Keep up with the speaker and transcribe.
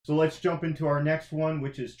So let's jump into our next one,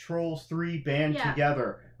 which is Trolls 3 Band Yeah.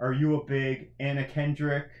 Together. Are you a big Anna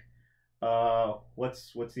Kendrick?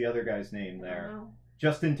 What's the other guy's name I don't there? know.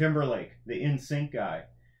 Justin Timberlake, the NSYNC guy.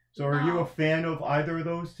 So are you No. a fan of either of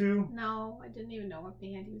those two? No, I didn't even know what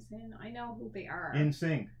band he was in. I know who they are.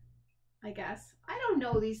 NSYNC. I guess. I don't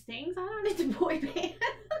know these things. I don't into boy bands.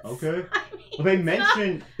 Okay. I mean, Well, they it's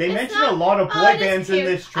mention not- a lot of boy it is bands in cute.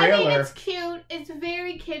 this I mean, trailer. it's cute. It's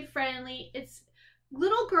very kid friendly. It's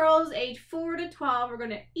little girls age 4 to 12 are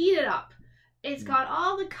gonna eat it up. It's got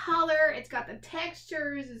all the color. It's got the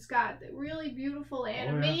textures. It's got the really beautiful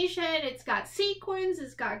animation. It's got sequins.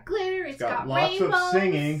 It's got glitter. It's got lots rainbows. of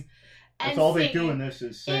singing. That's all they do in this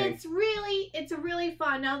is sing. It's really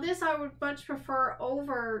fun. Now this I would much prefer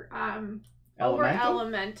over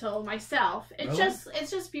Elemental myself. It's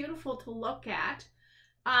just beautiful to look at.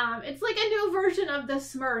 It's like a new version of the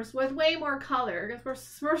Smurfs with way more color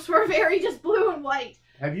because Smurfs were very just blue and white.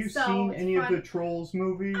 Have you seen any of the Trolls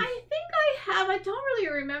movies? I think I have. I don't really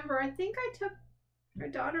remember. I think I took our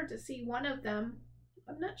daughter to see one of them.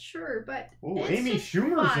 I'm not sure, but Amy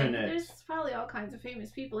Schumer's in it. There's probably all kinds of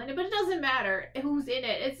famous people in it, but it doesn't matter who's in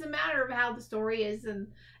it. It's a matter of how the story is, and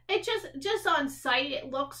it just on sight,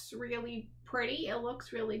 it looks really pretty. It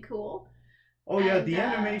looks really cool. Oh yeah, the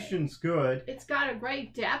animation's good. It's got a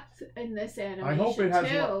great depth in this animation. I hope it has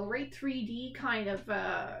too. Right 3D kind of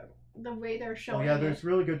the way they're showing. Oh yeah, there's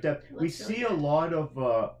really good depth. We see a lot of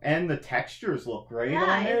and the textures look great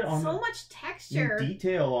on it. Yeah, so much texture.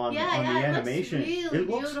 Detail on the animation. It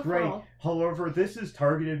looks great. However, this is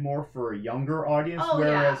targeted more for a younger audience,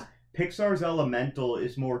 whereas Pixar's Elemental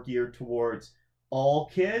is more geared towards all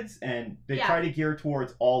kids, and they try to gear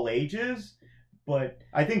towards all ages. But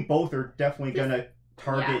I think both are definitely going to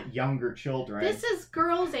target younger children. This is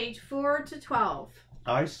girls age 4 to 12.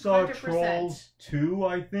 I saw 100%. Trolls 2,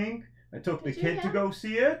 I think. I took the kid to go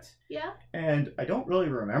see it. Yeah. And I don't really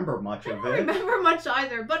remember much of it. I don't remember much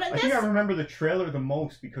either. But I think I remember the trailer the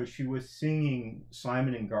most because she was singing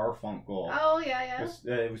Simon and Garfunkel. Oh, yeah.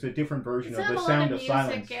 It was a different version of The Sound Sound of of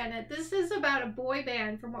Silence. In it. This is about a boy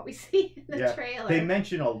band from what we see in the trailer. They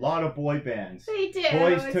mention a lot of boy bands. They do.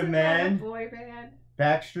 Boys to Men. Boy band.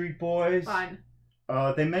 Backstreet Boys. Fun.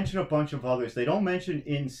 They mention a bunch of others. They don't mention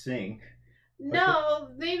NSYNC. No,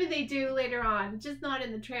 maybe they do later on, just not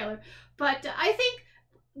in the trailer. But I think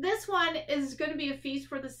this one is going to be a feast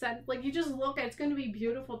for the sense. Like, you just look at it, it's going to be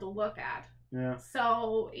beautiful to look at. Yeah.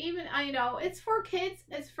 So, even, it's for kids.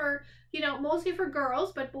 It's for, mostly for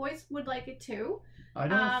girls, but boys would like it too. I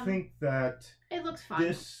don't think that... It looks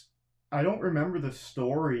fun. I don't remember the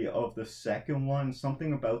story of the second one.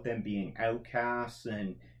 Something about them being outcasts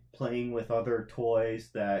and playing with other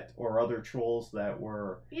toys or other trolls that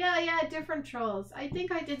were... Yeah, different trolls. I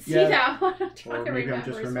think I did see that one. Or maybe I'm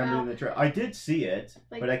just remembering the trailer. I did see it,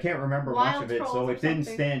 but I can't remember much of it, so it didn't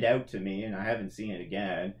stand out to me, and I haven't seen it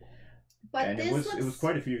again. But and it was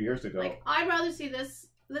quite a few years ago. Like, I'd rather see this.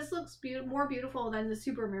 This looks more beautiful than the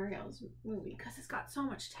Super Mario's movie because it's got so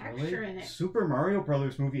much texture in it. Super Mario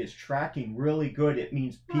Brothers movie is tracking really good. It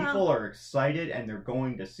means people are excited and they're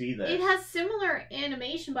going to see this. It has similar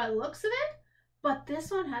animation by the looks of it, but this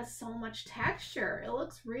one has so much texture. It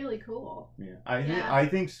looks really cool. Yeah, I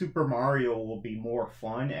think Super Mario will be more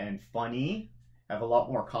fun and funny, have a lot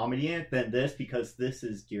more comedy in it than this because this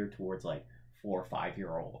is geared towards like 4 or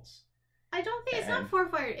 5-year-olds. I don't think it's not 4 or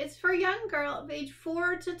 5. It's for young girls age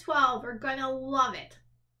 4 to 12 are gonna love it.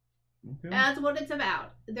 Okay. That's what it's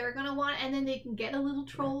about. They're gonna want, and then they can get a little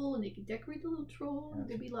troll, and they can decorate the little troll. And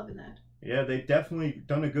they'll be loving that. Yeah, they've definitely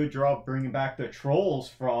done a good job bringing back the trolls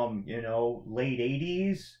from late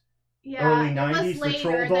 80s, early 90s. The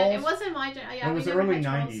troll dolls. It wasn't my generation. Yeah, it was early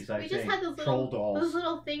 90s. I think. We just had those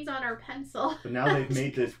little things on our pencil. But now they've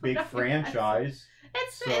made this big franchise.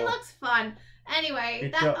 It looks fun.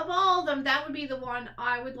 Anyway, of all of them, that would be the one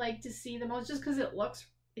I would like to see the most, just because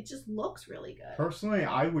it just looks really good. Personally,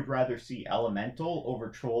 I would rather see Elemental over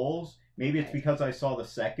Trolls. Maybe it's because I saw the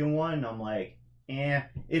second one, and I'm like,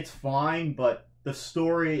 it's fine, but the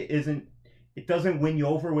story isn't. It doesn't win you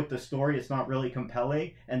over with the story. It's not really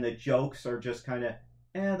compelling, and the jokes are just kind of.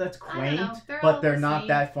 That's quaint, but they're not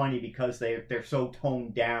that funny because they're so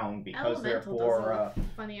toned down because they're for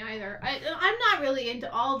funny either. I'm not really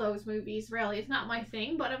into all those movies, really. It's not my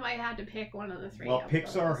thing, but if I had to pick one of the three. Well,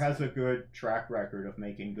 Pixar has a good track record of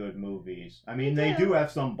making good movies. I mean, they do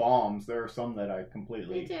have some bombs. There are some that I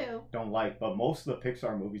completely don't like, but most of the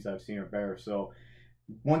Pixar movies I've seen are better. So,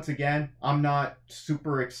 once again, I'm not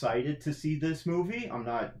super excited to see this movie. I'm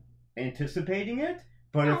not anticipating it.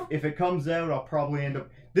 But if it comes out, I'll probably end up...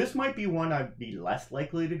 This might be one I'd be less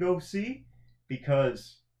likely to go see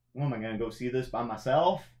because What am I gonna go see this by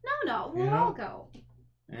myself? No, we'll You know? all go.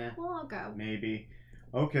 Eh, We'll all go. maybe.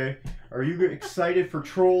 Okay. Are you excited for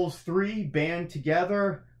Trolls 3 Band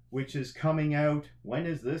Together, which is coming out? When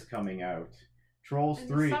is this coming out? Trolls In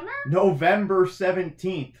the 3. summer? November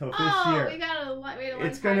 17th of this year. We gotta wait a long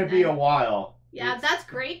It's gonna time be then. a while. Yeah, It's- that's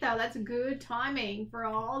great though. That's good timing for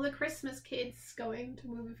all the Christmas kids going to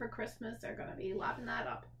movie for Christmas. They're gonna be lapping that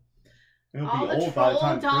up. It'll All be the old by the troll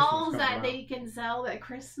time Christmas dolls comes that around. they can sell at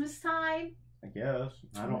Christmas time. I guess.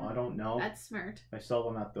 I don't know. That's smart. I sell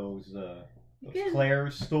them at those Good.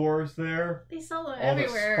 Claire's stores there. They sell them All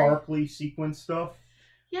everywhere. the sparkly sequin stuff.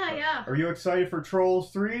 Yeah. Are you excited for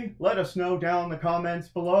Trolls 3? Let us know down in the comments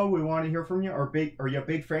below. We want to hear from you. Are you a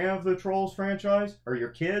big fan of the Trolls franchise? Or your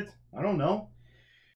kids? I don't know.